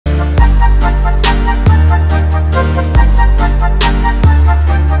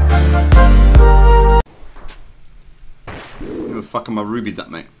fucking my rubies at,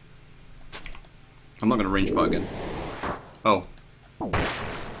 mate? I'm not gonna range part again. Oh.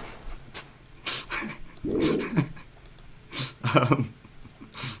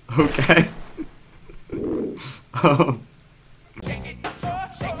 Okay.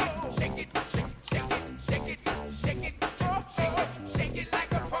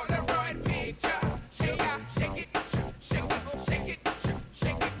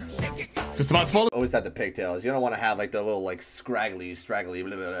 Just about to fall. Always have the pigtails. You don't want to have like the little like straggly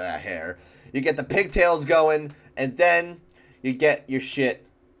blah, blah, blah, hair. You get the pigtails going, and then you get your shit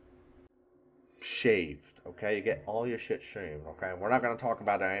shaved. Okay, you get all your shit shaved. Okay, we're not gonna talk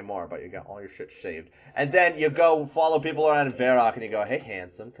about that anymore, but you get all your shit shaved, and then you go follow people around in Varrock, and you go, "Hey,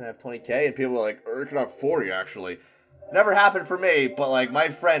 handsome, can I have 20K?" And people are like, "You can have 40, actually." Never happened for me, but like my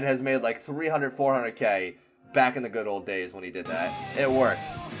friend has made like 300, 400K back in the good old days when he did that. It worked.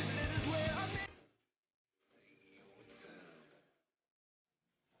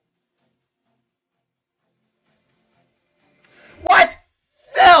 What?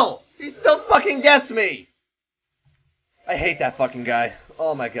 Still! He still fucking gets me! I hate that fucking guy.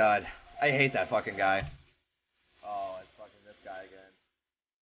 Oh my god. I hate that fucking guy. Oh, it's fucking this guy again.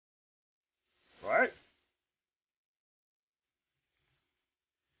 What?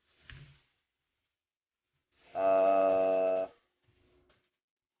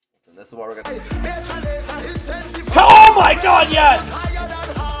 Listen, this is what we're gonna do. Oh my god, yes!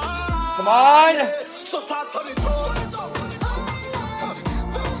 Come on!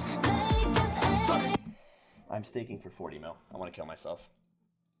 I'm staking for 40 mil. I want to kill myself.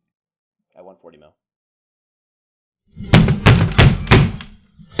 I want 40 mil.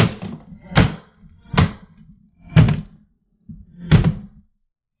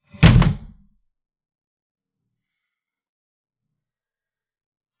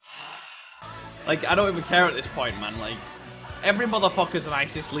 Like, I don't even care at this point, man. Like, every motherfucker's an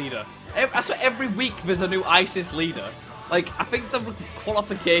ISIS leader. I swear every week there's a new ISIS leader. Like, I think the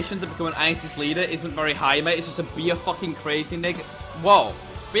qualification to become an ISIS leader isn't very high, mate. It's just to be a fucking crazy nigga. Whoa.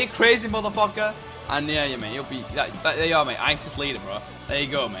 Be a crazy motherfucker, and yeah, mate, you'll be... there you are, mate. ISIS leader, bro. There you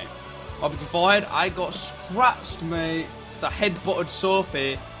go, mate. Up to your forehead, I got scratched, mate. It's a head-butted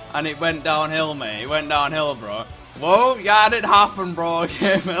Sophie, and it went downhill, mate. It went downhill, bro. Whoa, yeah, it didn't happen, bro.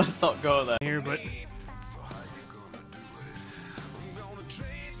 Okay, mate, let's not go there. Here, but...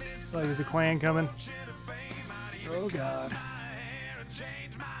 Like, is the clan coming? Oh god.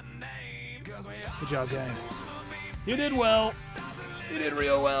 Good job, guys. You did well. You did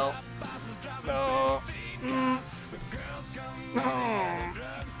real well. No. Oh.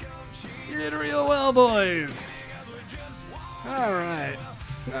 You did real well, boys. Alright.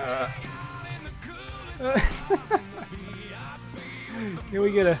 Can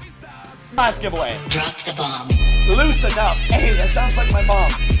we get a Last giveaway. Drop the bomb. Loosen up. Hey, that sounds like my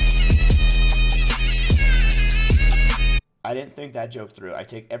mom. I didn't think that joke through. I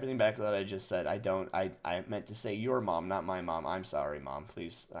take everything back that I just said. I meant to say your mom, not my mom. I'm sorry, mom.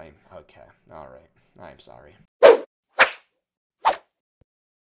 Please. Okay. Alright. I'm sorry. $60.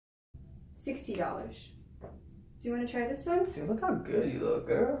 Do you want to try this one? Dude, look how good you look,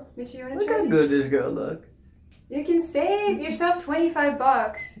 girl. Mitch, you want to Look try how this? good this girl look. You can save yourself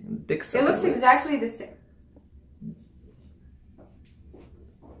 $25. Dick It looks exactly the same.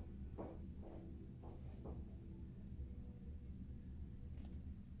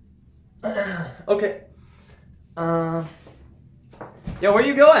 Okay. Yo, where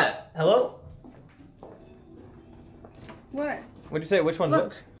you go at? Hello? What? What'd you say? Which one's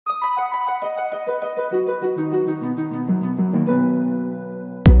Look. which?